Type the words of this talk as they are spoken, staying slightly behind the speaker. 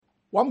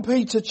1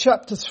 Peter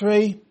chapter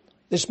 3.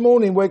 This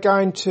morning we're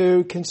going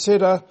to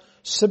consider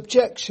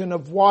subjection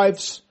of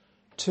wives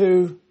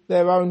to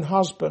their own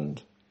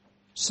husband.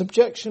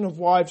 Subjection of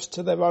wives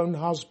to their own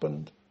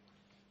husband.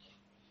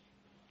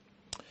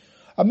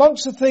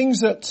 Amongst the things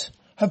that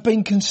have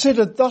been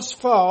considered thus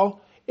far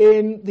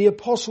in the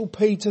Apostle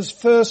Peter's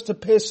first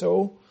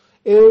epistle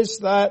is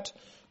that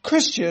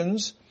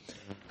Christians,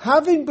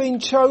 having been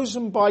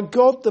chosen by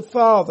God the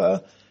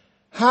Father,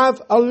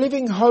 have a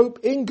living hope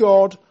in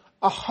God,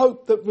 a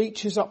hope that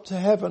reaches up to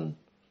heaven.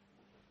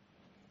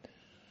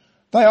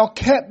 They are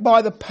kept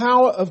by the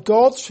power of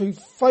God through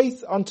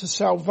faith unto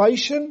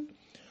salvation,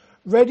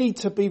 ready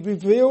to be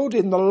revealed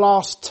in the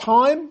last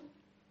time.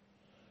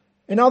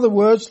 In other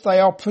words, they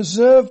are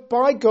preserved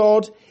by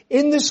God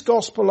in this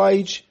gospel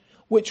age,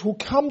 which will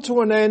come to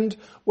an end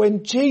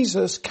when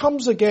Jesus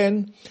comes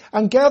again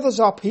and gathers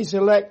up his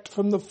elect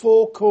from the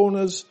four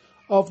corners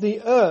of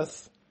the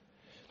earth.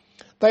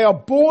 They are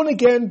born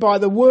again by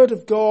the word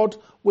of God,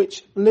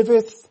 which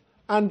liveth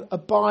and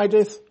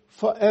abideth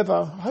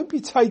forever. I hope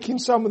you're taking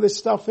some of this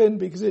stuff in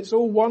because it's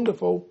all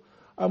wonderful,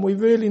 and we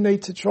really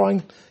need to try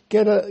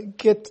and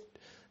get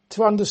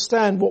to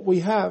understand what we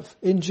have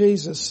in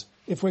Jesus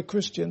if we're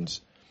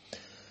Christians.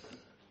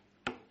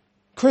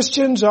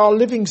 Christians are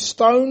living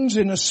stones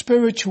in a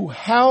spiritual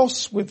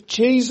house with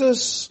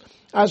Jesus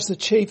as the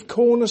chief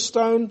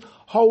cornerstone,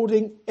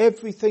 holding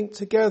everything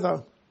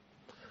together.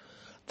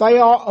 They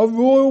are a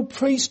royal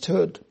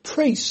priesthood,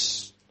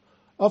 priests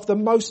of the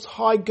Most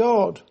High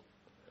God.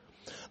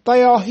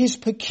 They are his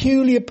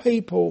peculiar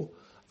people.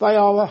 They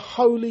are a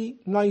holy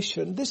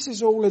nation. This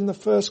is all in the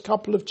first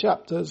couple of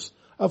chapters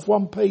of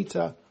 1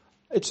 Peter.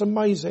 It's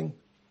amazing.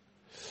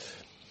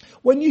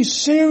 When you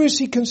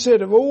seriously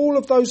consider all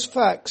of those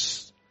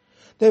facts,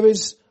 there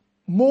is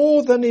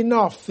more than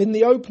enough in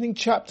the opening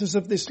chapters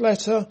of this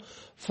letter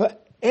for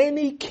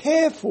any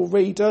careful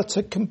reader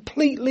to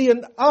completely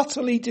and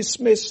utterly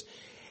dismiss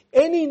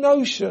any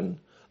notion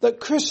that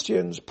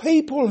Christians,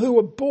 people who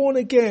are born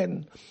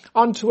again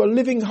unto a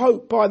living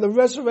hope by the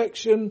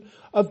resurrection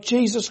of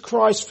Jesus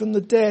Christ from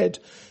the dead,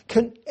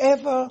 can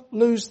ever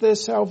lose their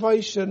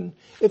salvation.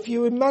 If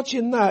you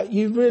imagine that,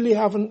 you really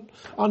haven't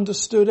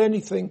understood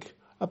anything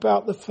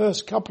about the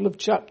first couple of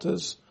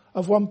chapters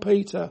of 1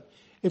 Peter.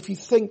 If you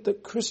think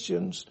that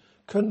Christians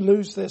can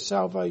lose their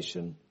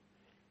salvation,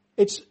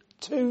 it's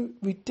too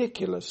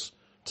ridiculous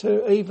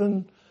to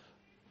even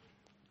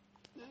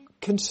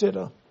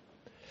consider.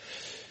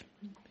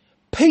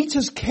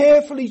 Peter's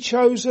carefully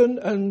chosen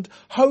and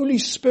Holy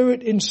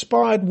Spirit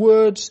inspired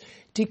words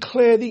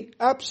declare the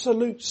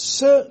absolute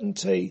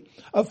certainty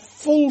of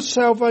full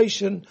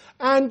salvation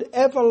and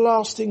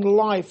everlasting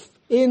life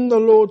in the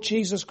Lord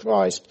Jesus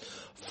Christ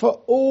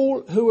for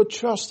all who are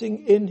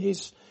trusting in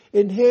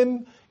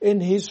him,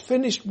 in his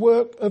finished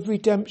work of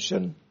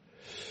redemption.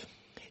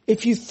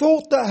 If you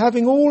thought that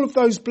having all of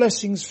those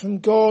blessings from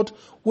God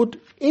would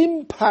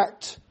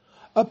impact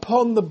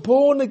upon the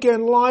born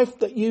again life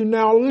that you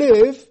now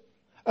live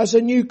as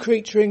a new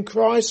creature in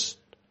Christ,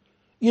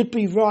 you'd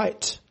be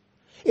right.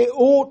 It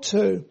ought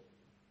to.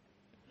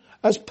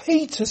 As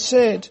Peter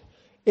said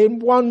in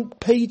 1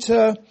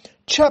 Peter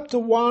chapter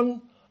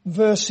 1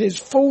 verses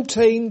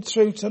 14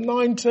 through to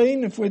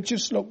 19, if we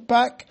just look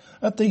back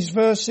at these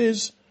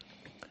verses,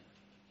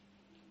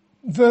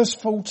 verse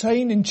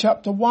 14 in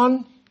chapter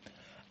 1,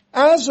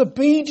 as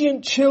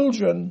obedient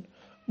children,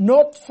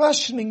 not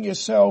fashioning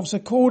yourselves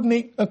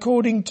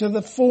according to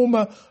the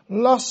former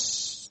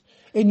lusts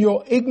in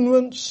your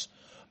ignorance,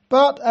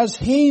 but as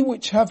he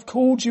which hath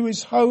called you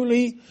is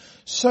holy,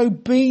 so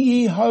be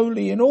ye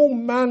holy in all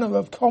manner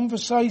of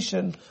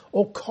conversation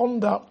or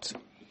conduct.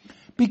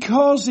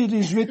 Because it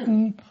is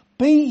written,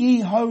 be ye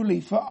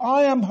holy, for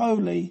I am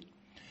holy.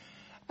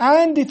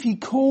 And if ye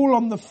call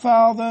on the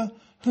Father,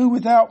 who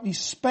without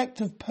respect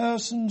of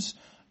persons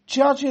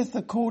judgeth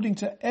according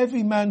to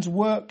every man's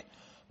work,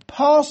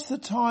 pass the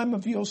time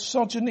of your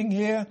sojourning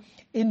here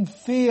in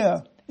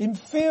fear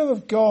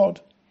of God.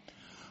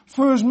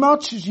 For as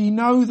much as ye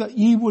know that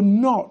ye were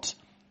not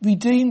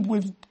redeemed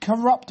with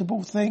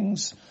corruptible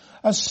things,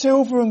 as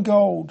silver and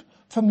gold,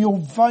 from your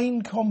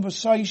vain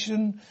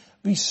conversation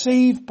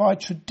received by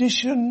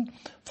tradition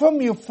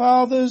from your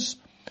fathers,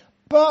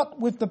 but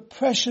with the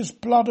precious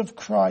blood of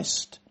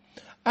Christ,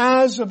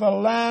 as of a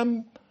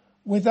lamb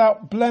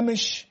without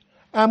blemish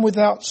and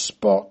without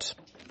spot.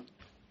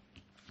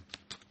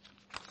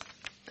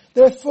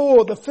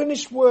 Therefore, the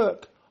finished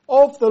work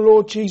of the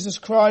Lord Jesus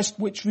Christ,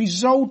 which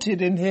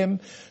resulted in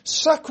him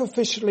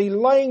sacrificially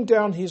laying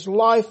down his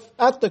life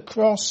at the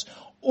cross,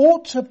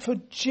 ought to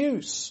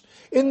produce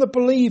in the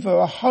believer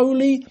a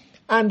holy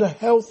and a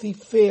healthy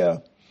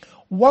fear,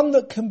 one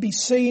that can be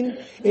seen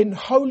in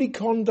holy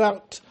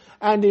conduct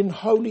and in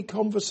holy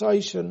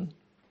conversation.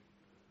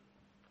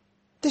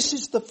 This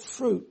is the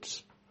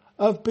fruit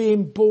of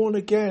being born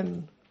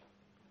again,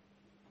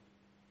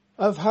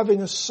 of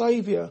having a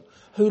Saviour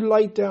who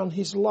laid down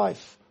his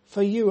life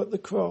for you at the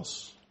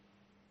cross.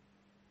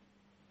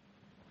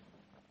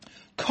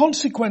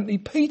 Consequently,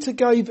 Peter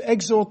gave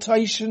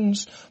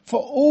exhortations for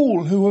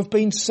all who have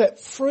been set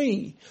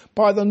free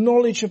by the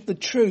knowledge of the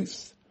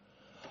truth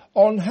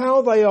on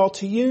how they are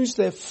to use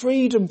their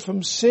freedom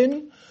from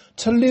sin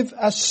to live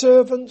as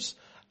servants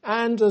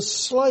and as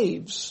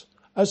slaves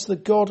as the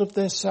God of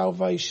their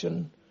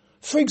salvation.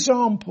 For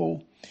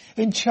example,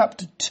 in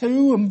chapter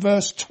 2 and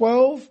verse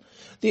 12,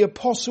 the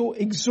apostle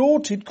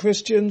exhorted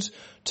Christians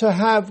to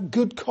have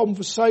good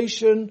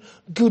conversation,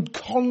 good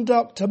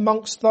conduct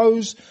amongst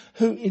those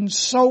who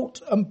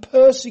insult and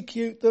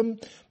persecute them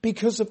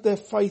because of their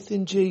faith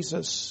in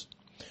Jesus.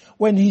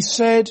 When he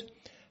said,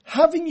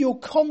 having your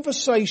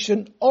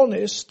conversation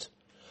honest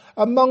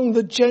among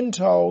the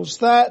Gentiles,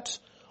 that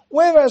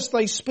whereas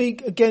they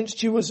speak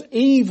against you as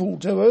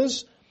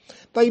evildoers,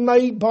 they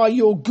may by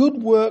your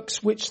good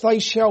works which they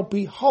shall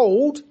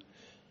behold,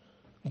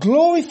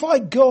 glorify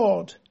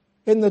God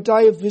in the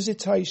day of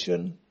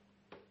visitation.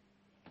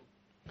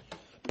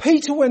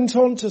 Peter went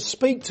on to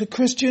speak to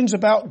Christians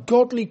about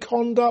godly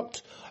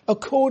conduct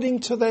according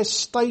to their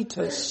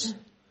status.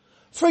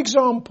 For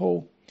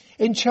example,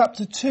 in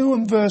chapter 2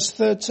 and verse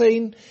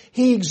 13,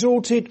 he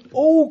exhorted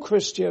all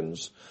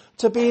Christians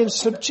to be in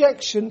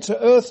subjection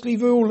to earthly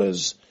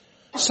rulers,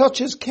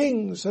 such as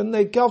kings and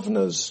their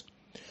governors.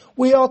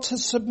 We are to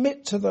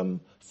submit to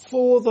them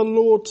for the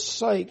Lord's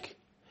sake.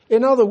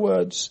 In other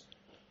words,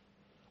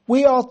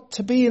 we are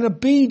to be in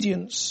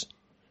obedience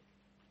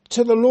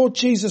to the Lord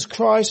Jesus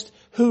Christ,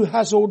 who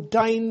has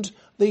ordained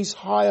these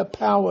higher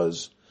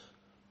powers.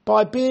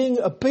 By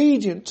being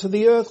obedient to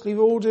the earthly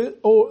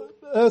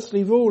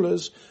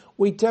rulers,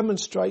 we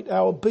demonstrate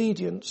our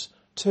obedience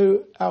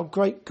to our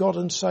great God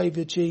and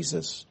Saviour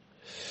Jesus.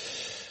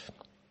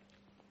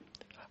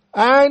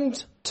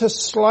 And to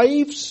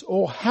slaves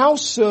or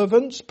house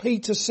servants,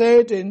 Peter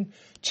said in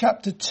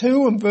chapter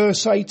 2 and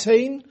verse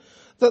 18,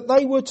 that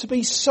they were to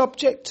be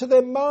subject to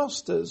their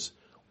masters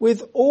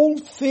with all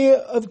fear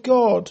of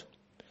God.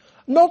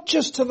 Not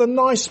just to the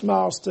nice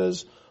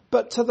masters,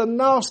 but to the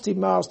nasty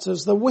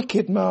masters, the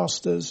wicked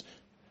masters,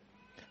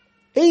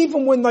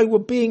 even when they were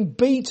being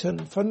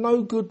beaten for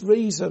no good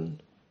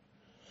reason.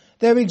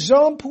 Their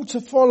example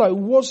to follow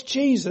was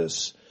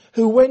Jesus,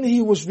 who when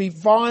he was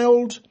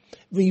reviled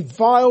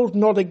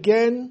not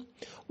again.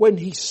 When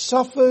he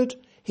suffered,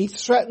 he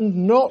threatened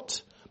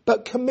not,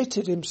 but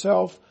committed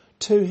himself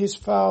to his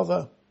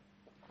Father.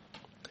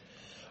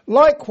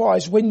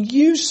 Likewise, when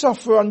you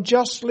suffer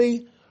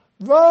unjustly,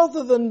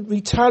 rather than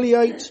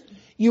retaliate,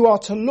 you are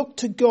to look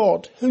to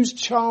God, whose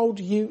child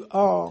you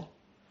are.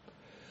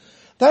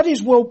 That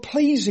is well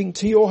pleasing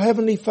to your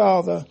heavenly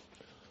Father.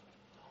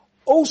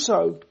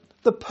 Also,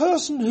 the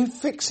person who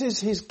fixes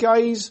his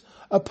gaze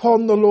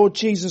upon the Lord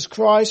Jesus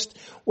Christ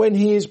when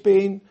he is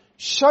being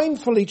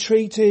shamefully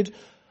treated,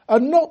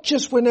 and not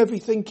just when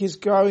everything is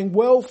going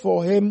well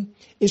for him,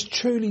 is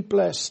truly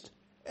blessed,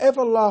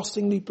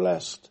 everlastingly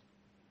blessed.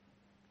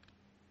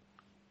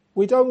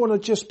 We don't want to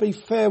just be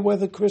fair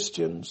weather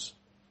Christians.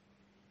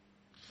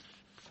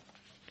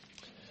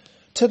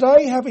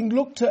 Today, having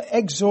looked at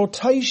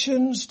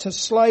exhortations to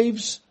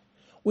slaves,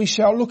 we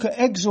shall look at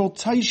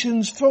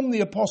exhortations from the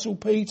Apostle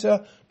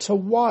Peter to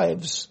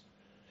wives.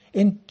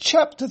 In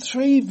chapter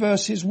 3,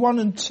 verses 1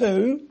 and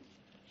 2,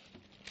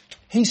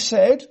 he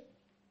said,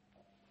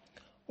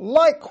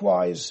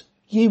 likewise,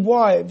 ye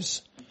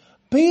wives,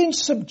 be in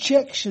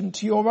subjection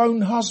to your own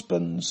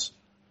husbands,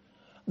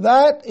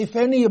 that if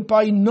any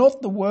obey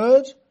not the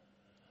word,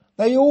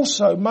 they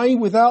also may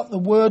without the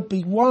word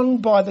be won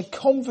by the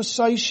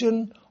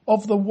conversation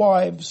of the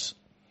wives,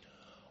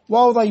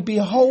 while they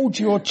behold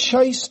your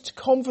chaste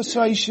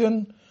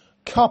conversation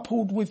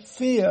coupled with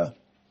fear.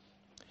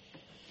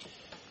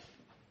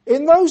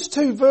 In those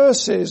two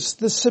verses,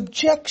 the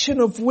subjection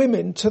of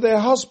women to their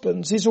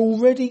husbands is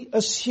already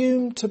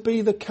assumed to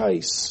be the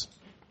case.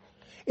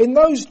 In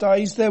those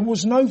days, there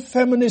was no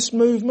feminist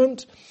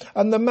movement,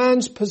 and the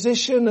man's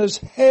position as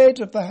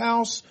head of the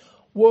house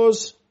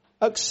was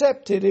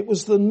accepted. It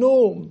was the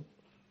norm.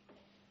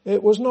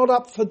 It was not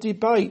up for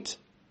debate.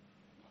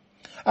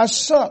 As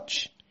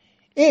such,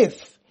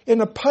 if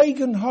in a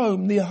pagan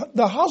home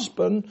the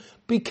husband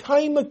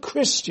became a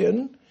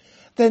Christian,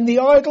 then the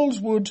idols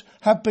would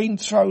have been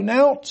thrown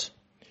out,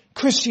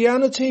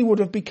 Christianity would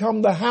have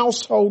become the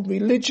household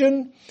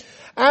religion,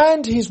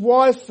 and his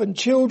wife and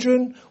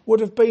children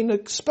would have been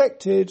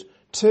expected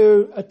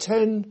to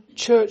attend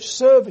church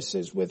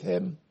services with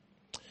him.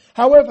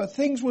 However,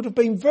 things would have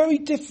been very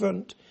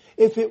different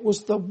if it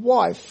was the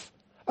wife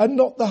and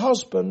not the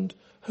husband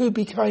who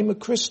became a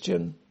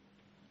Christian.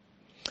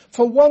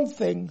 For one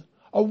thing,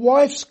 a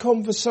wife's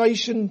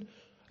conversion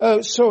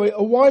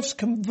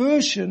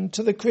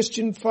to the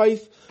Christian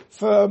faith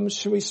from,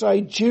 shall we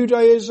say,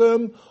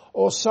 Judaism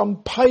or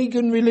some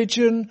pagan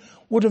religion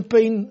would have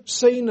been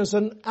seen as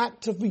an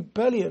act of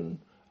rebellion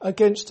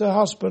against her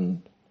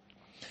husband.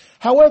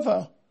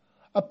 However,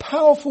 a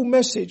powerful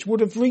message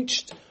would have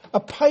reached a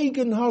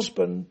pagan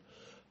husband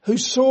who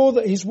saw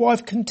that his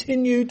wife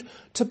continued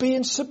to be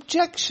in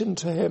subjection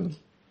to him.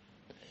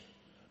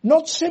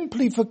 Not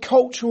simply for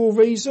cultural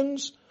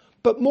reasons,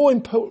 but more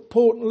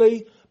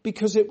importantly,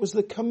 because it was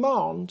the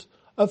command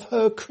of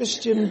her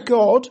Christian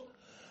God,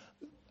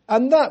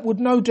 and that would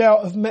no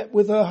doubt have met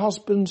with her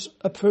husband's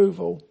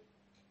approval.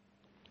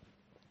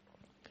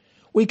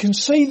 We can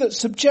see that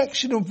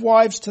subjection of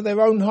wives to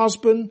their own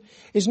husband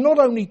is not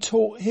only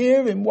taught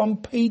here in 1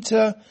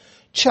 Peter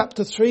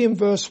chapter 3 and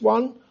verse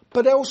 1,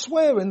 but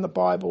elsewhere in the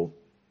Bible.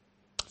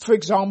 For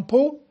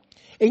example,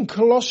 in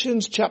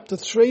Colossians chapter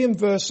 3 and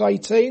verse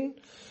 18,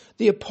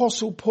 the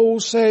Apostle Paul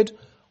said,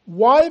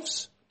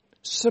 "Wives,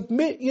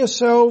 submit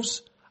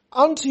yourselves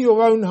unto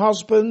your own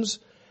husbands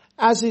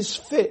as is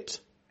fit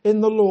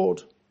in the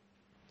Lord."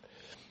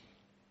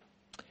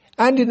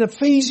 And in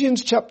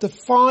Ephesians chapter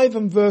 5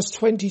 and verse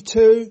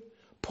 22,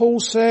 Paul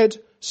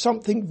said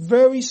something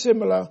very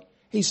similar.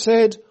 He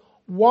said,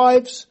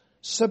 "Wives,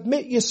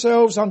 submit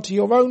yourselves unto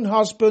your own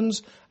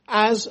husbands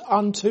as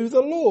unto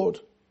the Lord."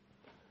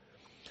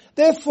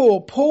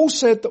 Therefore, Paul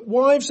said that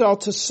wives are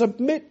to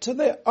submit to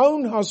their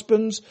own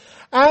husbands,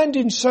 and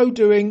in so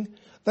doing,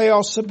 they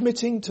are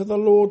submitting to the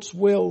Lord's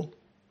will.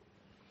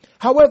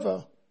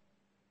 However,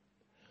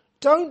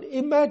 don't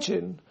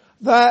imagine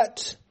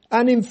that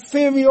an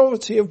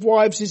inferiority of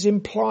wives is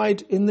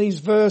implied in these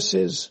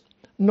verses.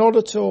 Not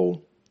at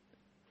all.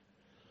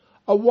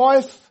 A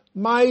wife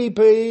may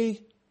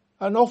be,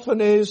 and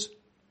often is,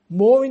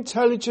 more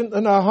intelligent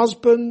than her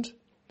husband.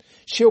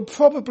 She'll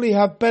probably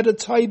have better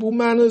table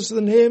manners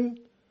than him.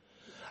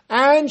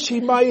 And she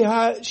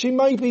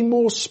may be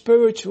more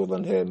spiritual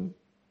than him.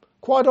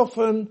 Quite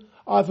often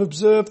I've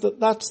observed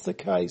that that's the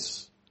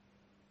case.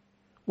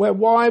 Where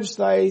wives,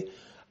 they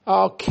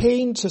are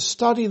keen to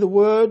study the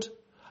word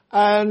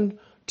and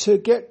to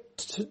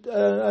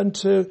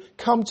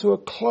come to a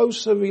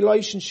closer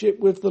relationship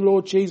with the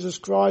Lord Jesus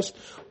Christ,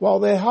 while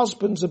their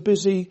husbands are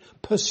busy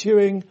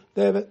pursuing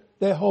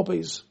their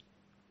hobbies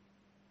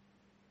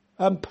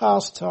and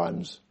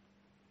pastimes,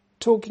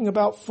 talking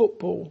about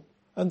football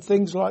and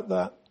things like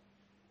that.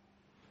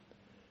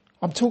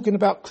 I'm talking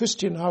about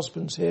Christian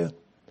husbands here.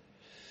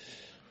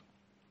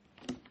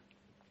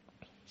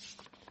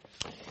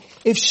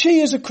 If she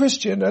is a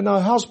Christian and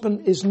her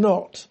husband is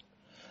not,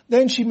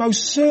 then she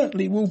most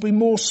certainly will be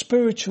more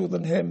spiritual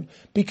than him,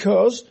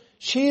 because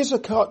she is a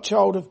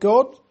child of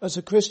God as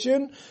a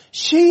Christian.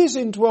 She is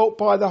indwelt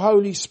by the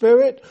Holy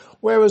Spirit,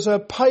 whereas a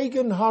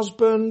pagan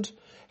husband,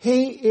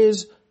 he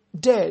is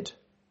dead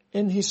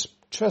in his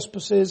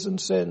trespasses and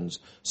sins,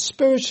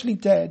 spiritually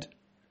dead.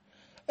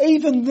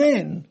 Even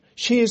then,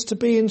 she is to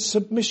be in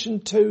submission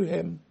to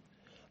him.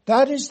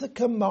 That is the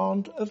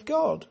command of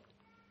God.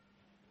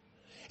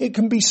 It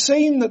can be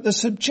seen that the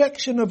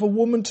subjection of a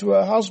woman to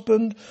her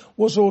husband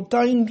was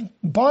ordained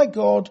by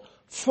God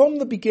from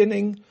the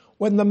beginning,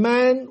 when the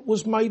man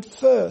was made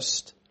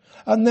first,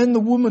 and then the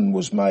woman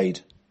was made.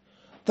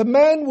 The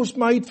man was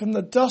made from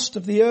the dust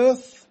of the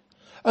earth,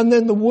 and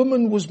then the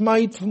woman was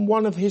made from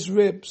one of his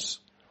ribs.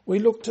 We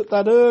looked at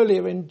that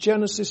earlier in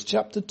Genesis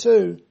chapter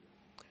 2.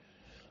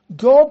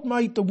 God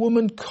made the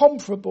woman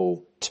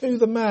comparable to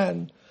the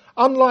man,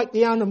 unlike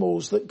the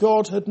animals that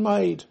God had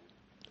made.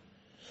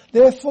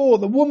 Therefore,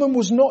 the woman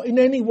was not in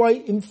any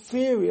way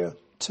inferior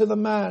to the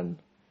man.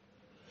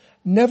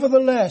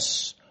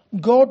 Nevertheless,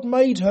 God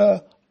made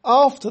her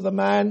after the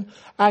man,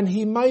 and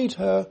he made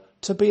her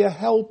to be a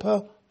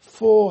helper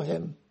for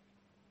him.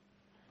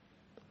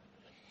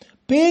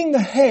 Being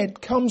the head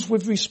comes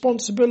with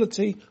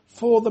responsibility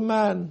for the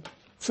man.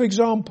 For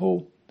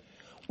example,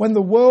 when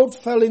the world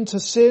fell into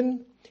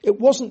sin, it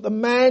wasn't the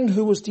man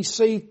who was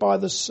deceived by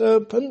the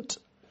serpent,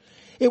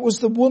 it was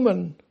the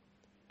woman.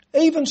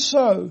 Even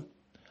so,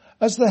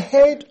 as the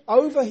head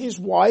over his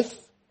wife,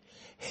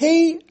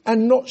 he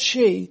and not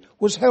she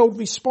was held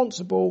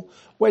responsible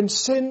when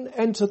sin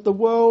entered the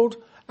world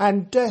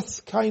and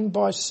death came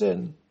by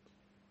sin.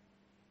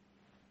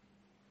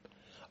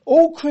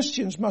 All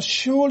Christians must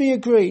surely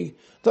agree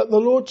that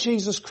the Lord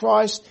Jesus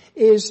Christ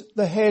is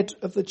the head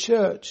of the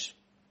church.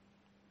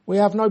 We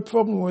have no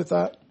problem with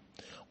that.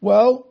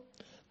 Well,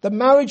 the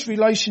marriage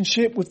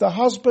relationship with the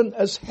husband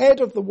as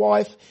head of the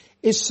wife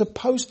is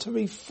supposed to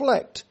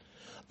reflect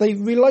the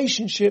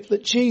relationship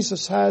that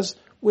Jesus has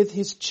with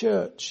his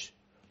church.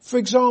 For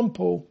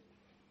example,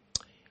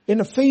 in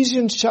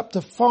Ephesians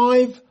chapter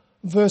 5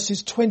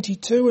 verses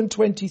 22 and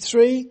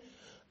 23,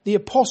 the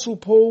Apostle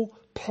Paul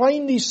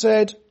plainly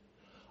said,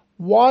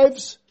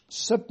 "Wives,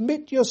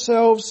 submit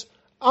yourselves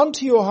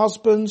unto your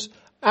husbands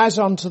as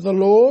unto the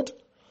Lord,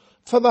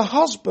 for the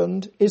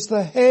husband is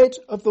the head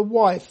of the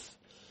wife,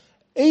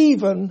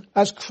 even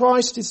as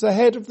Christ is the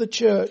head of the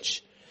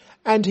church,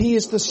 and he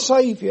is the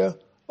Saviour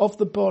of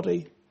the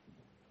body."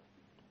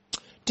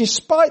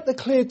 Despite the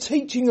clear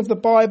teaching of the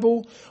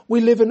Bible,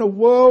 we live in a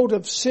world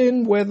of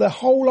sin where the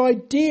whole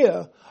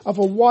idea of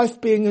a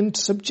wife being in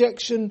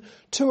subjection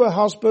to her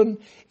husband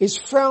is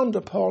frowned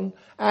upon,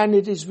 and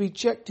it is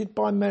rejected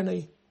by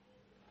many.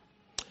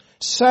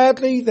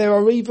 Sadly, there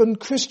are even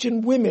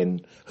Christian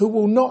women who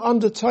will not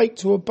undertake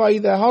to obey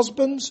their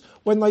husbands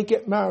when they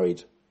get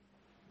married.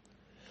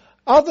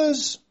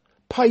 Others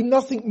pay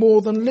nothing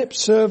more than lip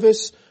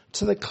service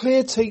to the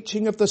clear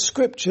teaching of the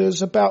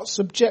scriptures about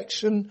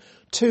subjection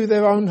to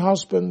their own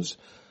husbands.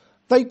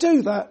 They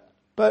do that,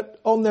 but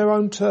on their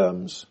own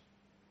terms.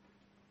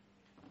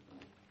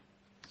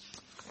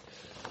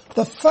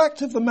 The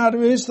fact of the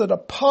matter is that a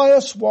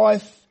pious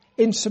wife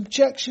in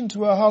subjection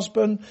to her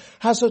husband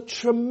has a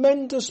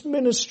tremendous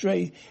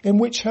ministry in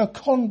which her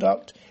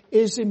conduct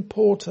is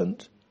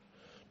important.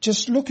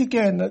 Just look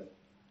again at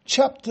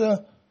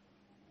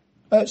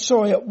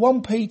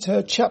 1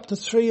 Peter chapter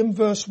 3 and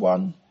verse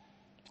 1.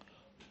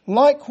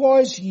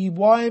 Likewise, ye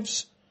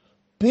wives,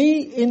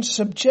 be in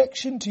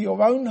subjection to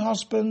your own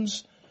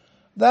husbands,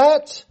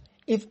 that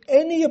if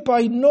any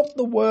obey not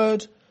the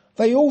word,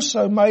 they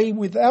also may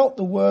without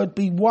the word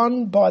be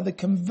won by the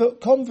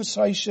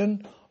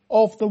conversation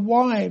of the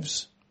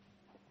wives.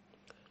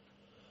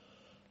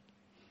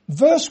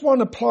 Verse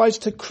 1 applies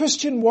to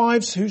Christian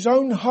wives whose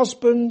own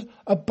husband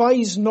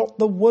obeys not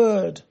the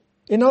word.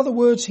 In other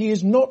words, he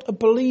is not a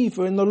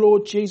believer in the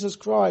Lord Jesus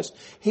Christ.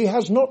 He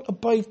has not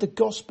obeyed the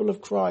gospel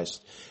of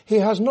Christ. He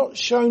has not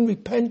shown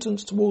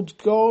repentance towards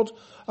God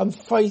and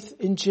faith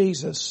in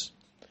Jesus.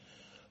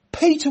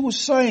 Peter was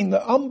saying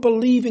that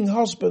unbelieving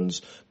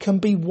husbands can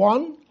be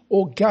won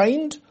or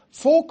gained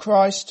for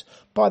Christ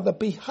by the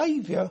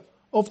behaviour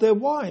of their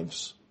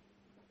wives.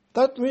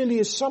 That really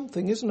is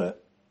something, isn't it?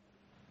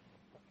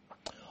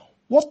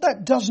 What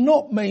that does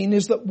not mean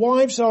is that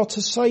wives are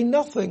to say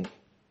nothing.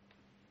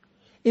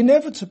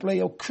 Inevitably,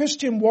 a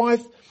Christian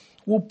wife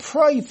will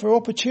pray for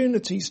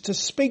opportunities to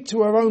speak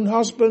to her own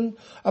husband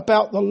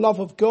about the love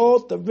of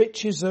God, the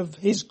riches of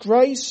his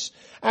grace,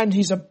 and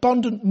his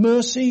abundant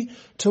mercy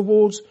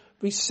towards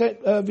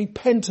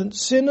repentant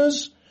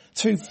sinners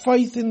through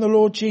faith in the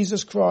Lord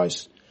Jesus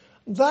Christ.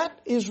 That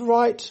is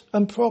right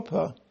and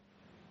proper.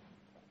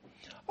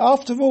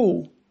 After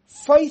all,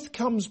 faith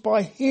comes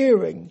by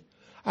hearing,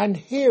 and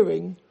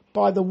hearing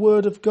by the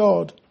word of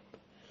God.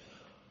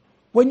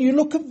 When you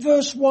look at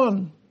verse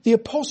 1, the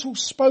apostle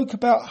spoke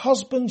about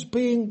husbands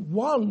being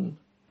one.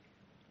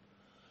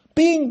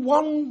 Being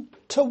one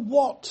to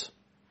what?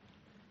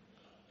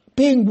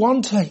 Being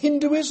one to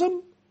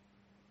Hinduism?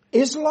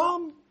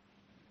 Islam?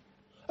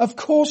 Of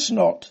course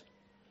not.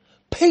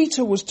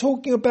 Peter was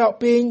talking about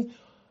being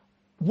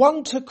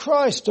one to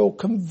Christ or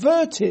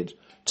converted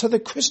to the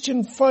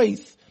Christian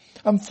faith.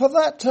 And for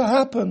that to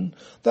happen,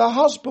 the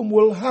husband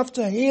will have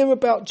to hear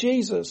about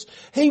Jesus.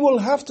 He will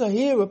have to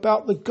hear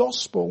about the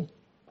gospel.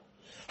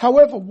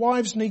 However,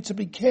 wives need to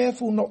be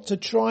careful not to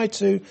try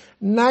to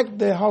nag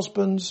their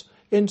husbands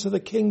into the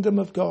kingdom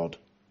of God.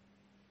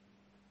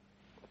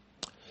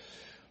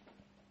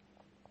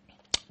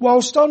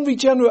 Whilst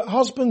unregenerate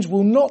husbands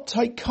will not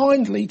take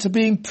kindly to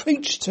being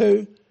preached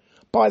to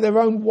by their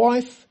own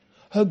wife,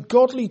 her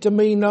godly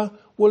demeanour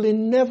will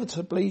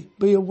inevitably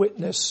be a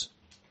witness.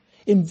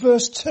 In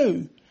verse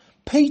 2,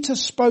 Peter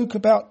spoke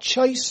about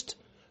chaste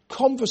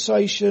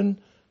conversation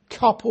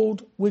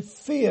coupled with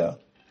fear.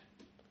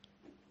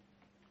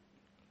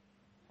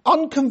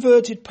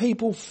 Unconverted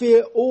people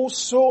fear all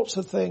sorts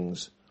of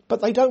things,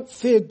 but they don't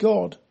fear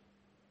God.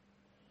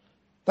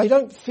 They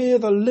don't fear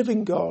the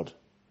living God.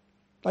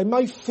 They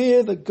may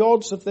fear the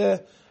gods of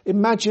their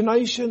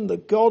imagination, the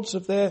gods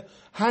of their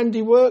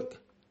handiwork,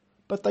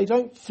 but they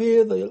don't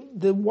fear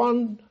the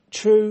one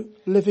true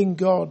living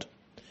God.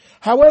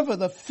 However,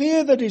 the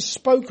fear that is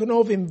spoken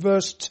of in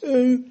verse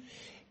 2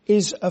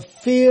 is a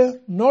fear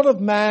not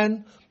of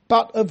man,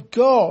 but of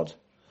God.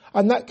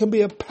 And that can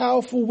be a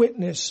powerful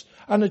witness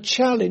and a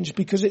challenge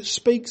because it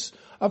speaks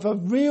of a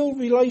real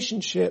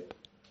relationship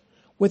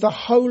with a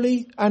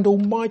holy and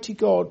almighty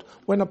God.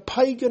 When a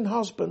pagan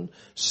husband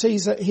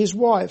sees that his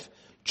wife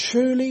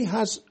truly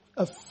has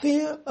a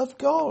fear of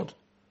God,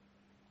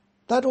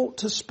 that ought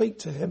to speak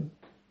to him.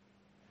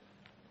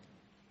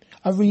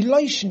 A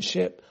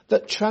relationship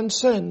that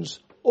transcends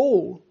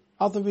all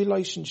other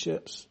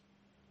relationships.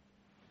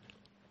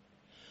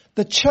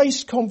 The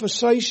chaste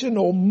conversation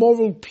or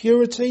moral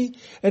purity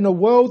in a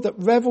world that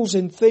revels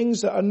in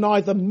things that are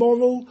neither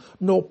moral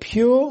nor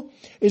pure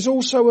is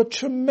also a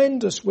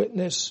tremendous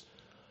witness.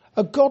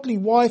 A godly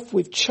wife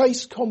with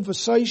chaste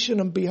conversation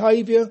and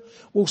behaviour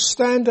will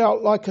stand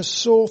out like a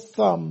sore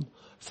thumb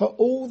for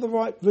all the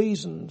right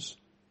reasons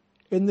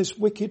in this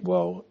wicked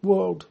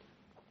world.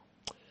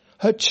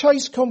 Her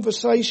chaste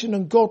conversation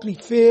and godly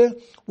fear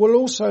will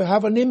also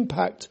have an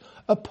impact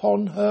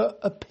upon her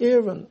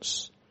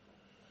appearance,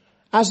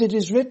 as it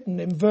is written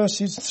in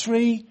verses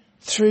 3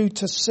 through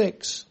to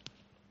 6.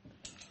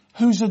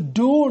 Whose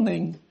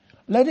adorning,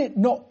 let it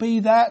not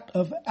be that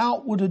of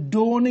outward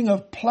adorning,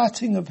 of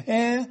plaiting of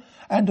hair,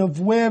 and of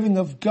wearing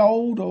of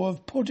gold, or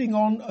of putting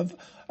on of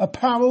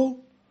apparel,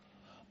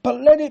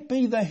 but let it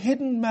be the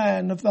hidden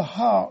man of the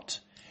heart,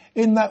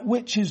 in that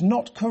which is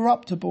not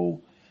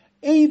corruptible,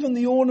 even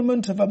the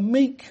ornament of a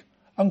meek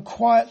and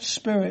quiet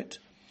spirit,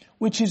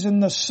 which is in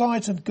the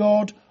sight of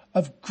God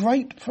of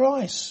great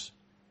price.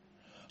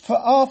 For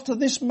after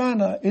this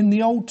manner in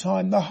the old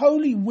time, the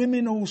holy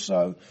women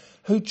also,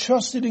 who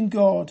trusted in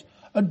God,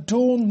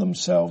 adorned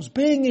themselves,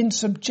 being in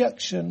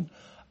subjection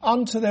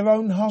unto their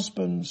own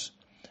husbands,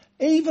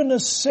 even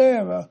as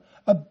Sarah,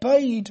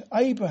 obeyed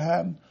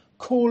Abraham,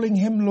 calling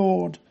him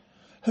Lord,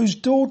 whose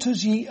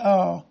daughters ye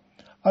are,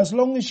 as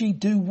long as ye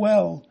do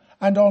well,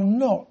 and are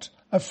not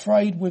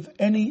afraid with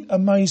any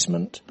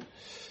amazement.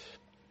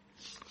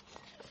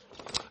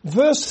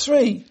 Verse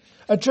 3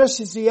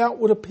 addresses the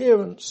outward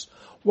appearance,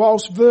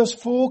 whilst verse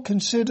 4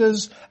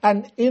 considers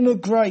an inner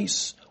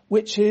grace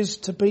which is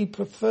to be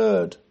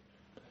preferred.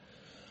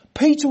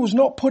 Peter was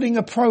not putting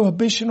a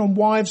prohibition on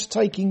wives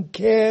taking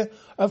care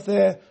of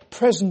their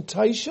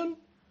presentation.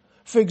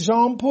 For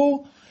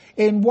example,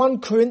 in 1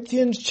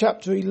 Corinthians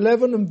chapter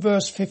 11 and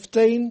verse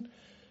 15,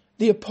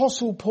 the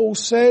Apostle Paul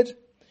said,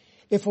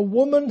 if a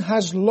woman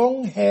has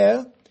long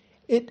hair,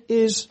 it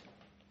is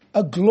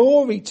a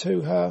glory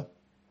to her.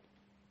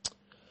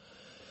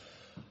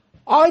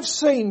 I've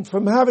seen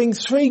from having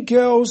 3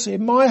 girls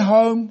in my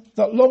home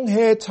that long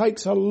hair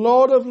takes a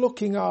lot of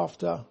looking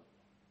after.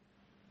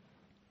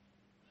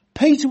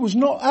 Peter was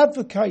not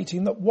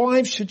advocating that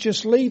wives should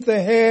just leave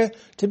their hair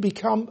to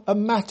become a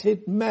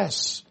matted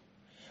mess.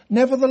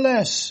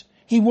 Nevertheless,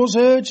 he was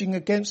urging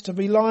against a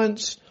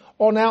reliance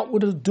on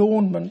outward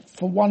adornment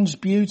for one's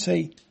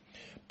beauty.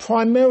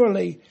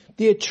 Primarily,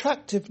 the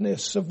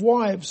attractiveness of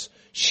wives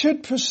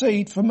should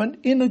proceed from an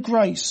inner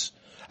grace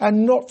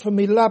and not from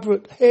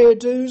elaborate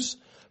hairdos,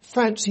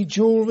 fancy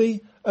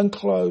jewellery and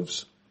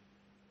clothes.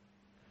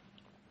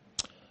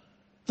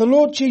 The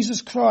Lord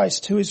Jesus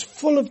Christ, who is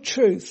full of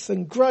truth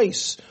and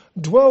grace,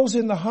 dwells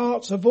in the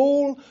hearts of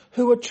all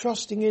who are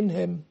trusting in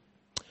him.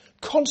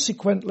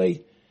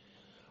 Consequently,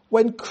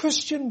 when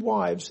Christian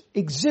wives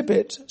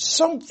exhibit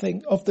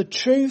something of the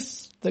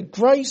truth, the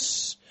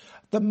grace,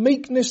 the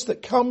meekness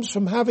that comes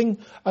from having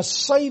a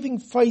saving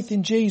faith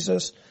in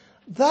Jesus,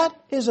 that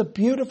is a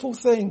beautiful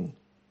thing,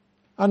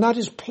 and that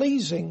is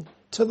pleasing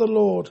to the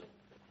Lord.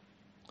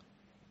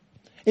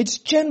 It's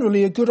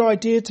generally a good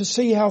idea to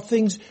see how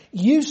things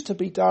used to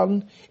be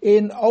done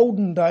in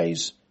olden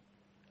days.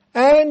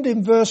 And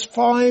in verse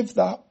 5,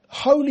 the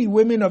holy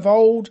women of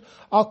old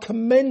are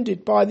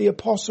commended by the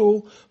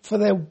apostle for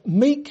their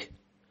meek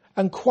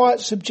and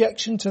quiet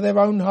subjection to their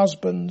own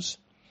husbands.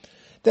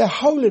 Their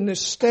holiness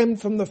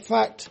stemmed from the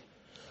fact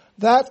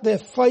that their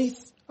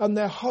faith and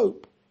their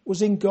hope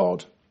was in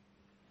God.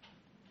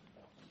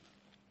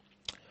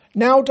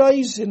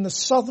 Nowadays, in the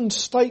southern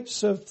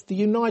states of the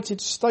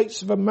United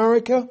States of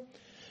America,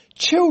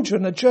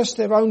 children address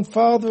their own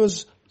father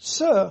as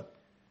sir,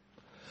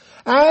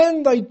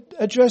 and they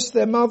address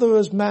their mother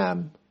as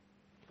ma'am.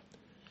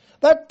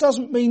 That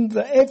doesn't mean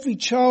that every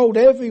child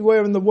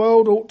everywhere in the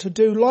world ought to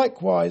do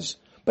likewise,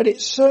 but it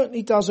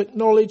certainly does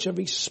acknowledge a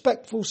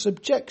respectful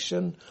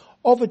subjection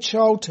of a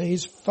child to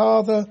his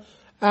father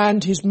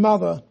and his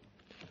mother.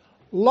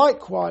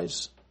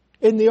 Likewise,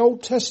 in the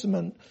Old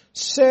Testament,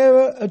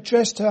 Sarah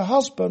addressed her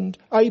husband,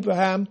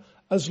 Abraham,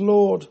 as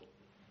Lord.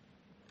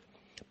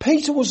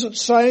 Peter wasn't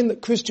saying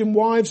that Christian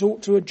wives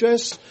ought to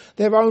address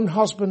their own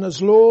husband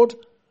as Lord,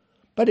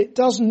 but it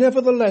does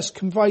nevertheless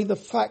convey the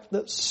fact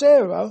that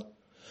Sarah,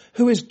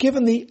 who is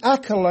given the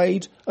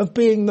accolade of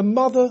being the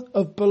mother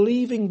of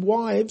believing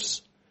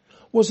wives,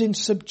 was in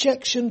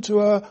subjection to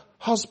her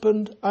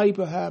husband,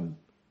 Abraham.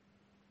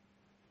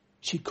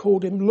 She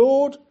called him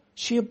Lord,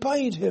 she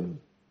obeyed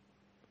him.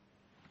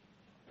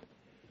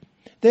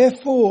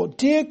 Therefore,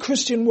 dear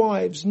Christian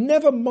wives,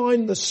 never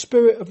mind the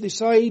spirit of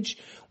this age,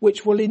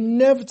 which will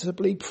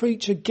inevitably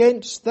preach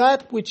against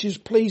that which is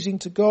pleasing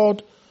to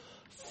God.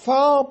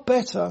 Far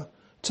better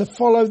to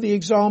follow the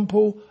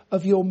example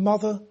of your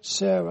mother,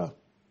 Sarah.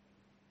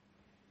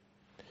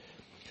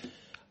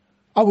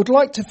 I would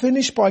like to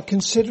finish by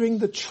considering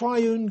the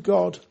triune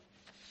God.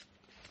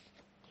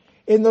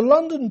 In the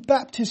London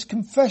Baptist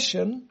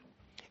Confession,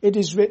 it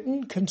is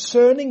written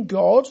concerning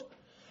God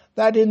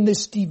that in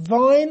this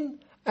divine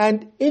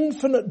and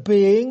infinite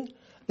being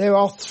there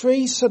are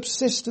 3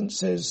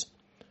 subsistences: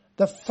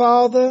 the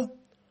Father,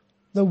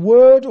 the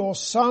Word or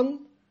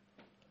Son,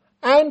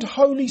 and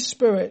Holy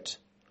Spirit,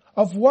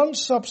 of one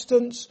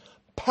substance,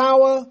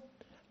 power,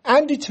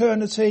 and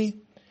eternity,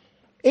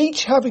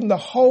 each having the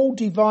whole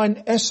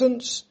divine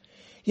essence,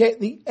 yet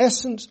the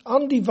essence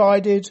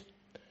undivided.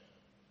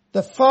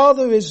 The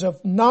Father is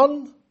of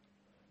none,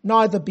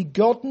 neither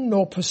begotten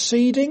nor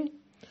proceeding.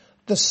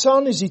 The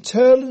Son is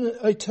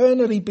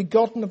eternally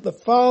begotten of the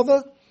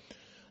Father.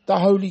 The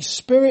Holy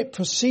Spirit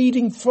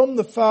proceeding from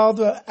the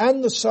Father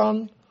and the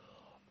Son,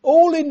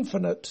 all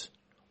infinite,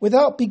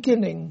 without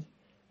beginning,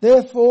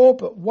 therefore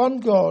but one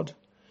God,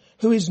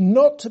 who is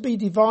not to be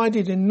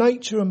divided in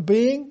nature and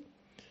being,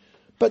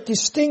 but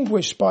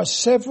distinguished by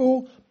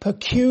several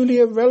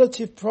peculiar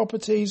relative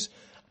properties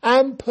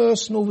and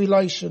personal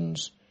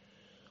relations,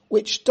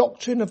 which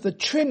doctrine of the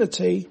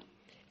Trinity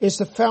is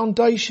the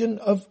foundation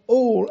of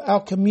all our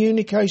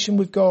communication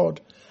with God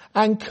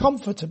and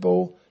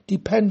comfortable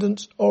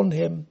dependence on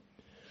him.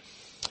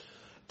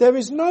 There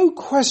is no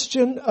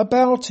question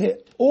about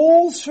it.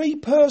 All 3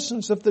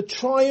 persons of the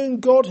triune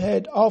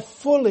Godhead are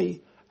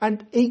fully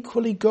and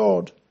equally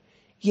God.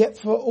 Yet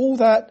for all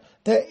that,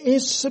 there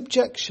is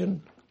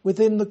subjection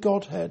within the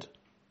Godhead.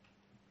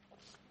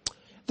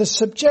 The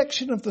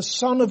subjection of the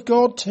Son of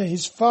God to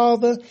his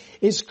Father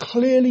is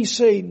clearly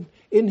seen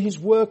in his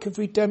work of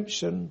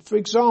redemption. For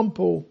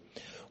example,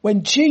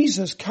 when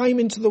Jesus came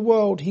into the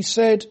world, he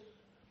said,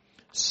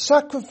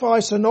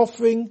 "Sacrifice and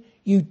offering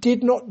you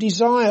did not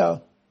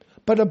desire,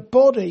 but a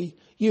body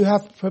you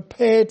have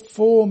prepared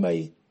for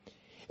me.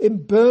 In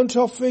burnt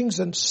offerings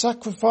and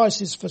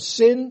sacrifices for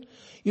sin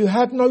you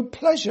had no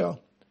pleasure.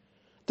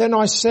 Then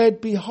I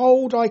said,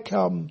 Behold, I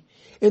come.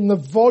 In the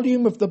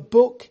volume of the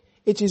book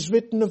it is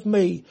written of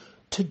me,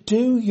 to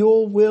do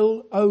your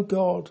will, O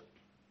God."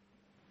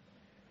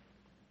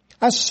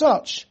 As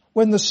such,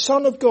 when the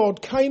Son of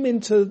God came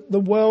into the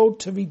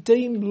world to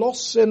redeem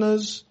lost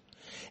sinners,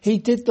 he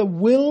did the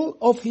will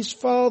of his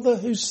Father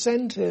who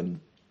sent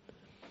him.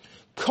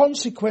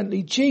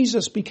 Consequently,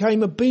 Jesus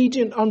became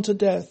obedient unto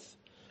death,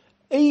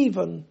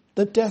 even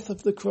the death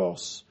of the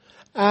cross,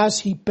 as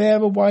he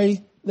bare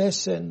away their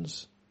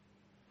sins.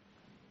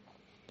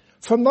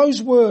 From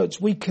those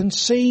words we can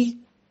see,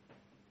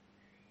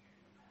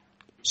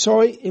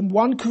 in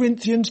 1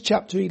 Corinthians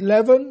chapter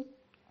 11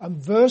 and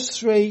verse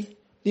 3,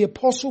 the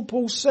Apostle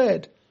Paul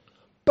said,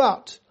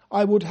 "But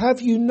I would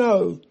have you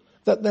know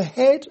that the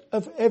head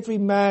of every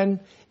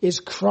man is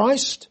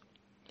Christ,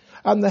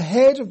 and the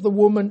head of the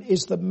woman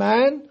is the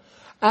man,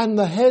 and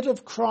the head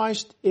of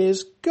Christ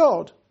is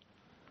God."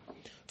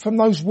 From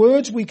those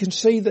words we can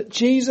see that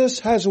Jesus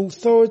has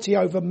authority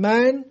over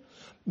man,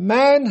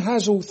 man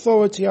has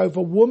authority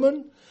over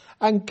woman,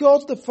 and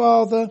God the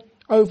Father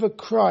over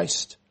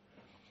Christ.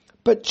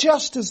 But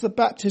just as the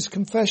Baptist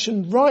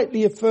Confession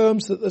rightly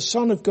affirms that the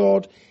Son of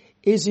God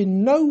is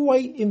in no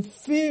way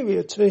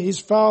inferior to his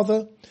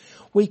Father,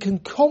 we can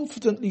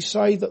confidently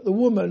say that the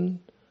woman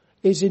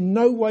is in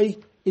no way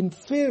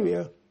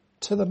inferior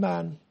to the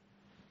man.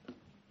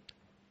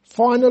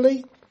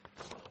 Finally,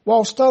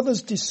 whilst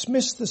others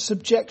dismiss the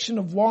subjection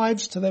of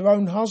wives to their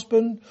own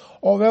husband,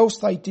 or else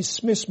they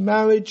dismiss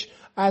marriage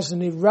as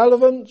an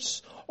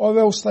irrelevance, or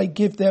else they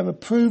give their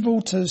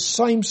approval to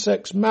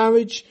same-sex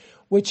marriage,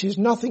 which is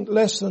nothing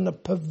less than a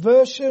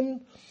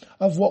perversion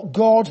of what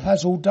God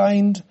has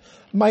ordained,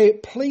 may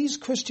it please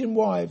Christian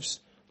wives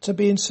to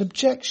be in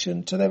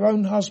subjection to their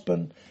own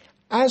husband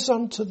as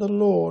unto the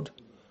Lord,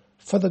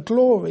 for the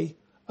glory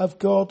of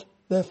God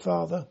their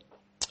Father.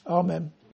 Amen.